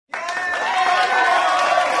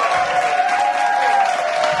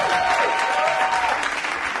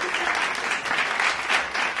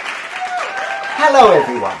Hello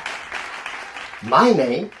everyone, my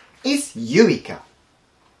name is Yuika.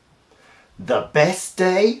 The best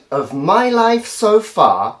day of my life so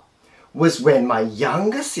far was when my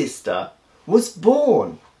younger sister was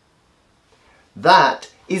born.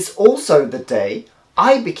 That is also the day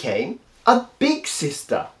I became a big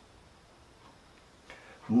sister.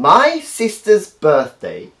 My sister's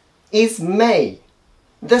birthday is May,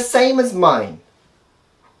 the same as mine.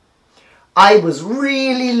 I was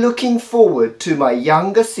really looking forward to my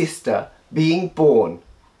younger sister being born.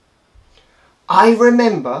 I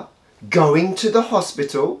remember going to the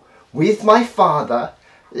hospital with my father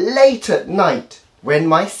late at night when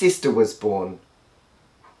my sister was born.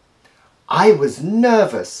 I was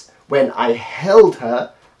nervous when I held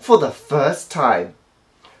her for the first time,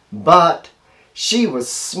 but she was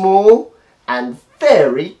small and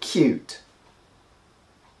very cute.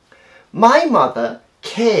 My mother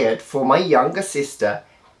cared for my younger sister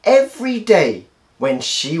every day when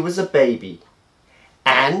she was a baby,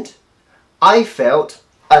 and I felt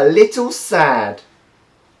a little sad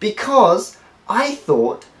because I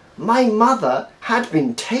thought my mother had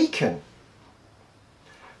been taken.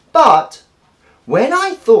 But when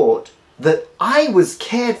I thought that I was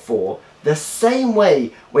cared for the same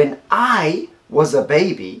way when I was a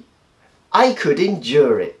baby, I could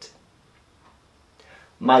endure it.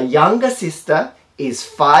 My younger sister is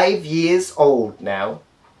 5 years old now.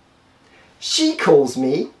 She calls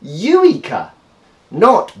me Yuika,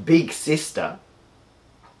 not big sister.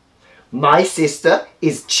 My sister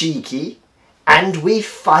is cheeky and we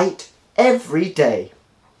fight every day.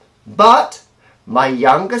 But my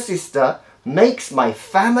younger sister makes my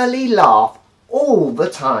family laugh all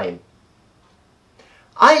the time.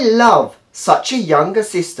 I love such a younger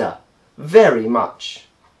sister very much.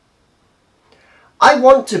 I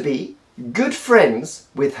want to be good friends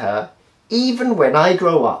with her even when I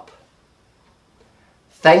grow up.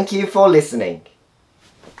 Thank you for listening.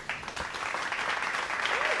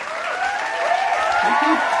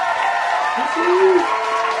 Thank you.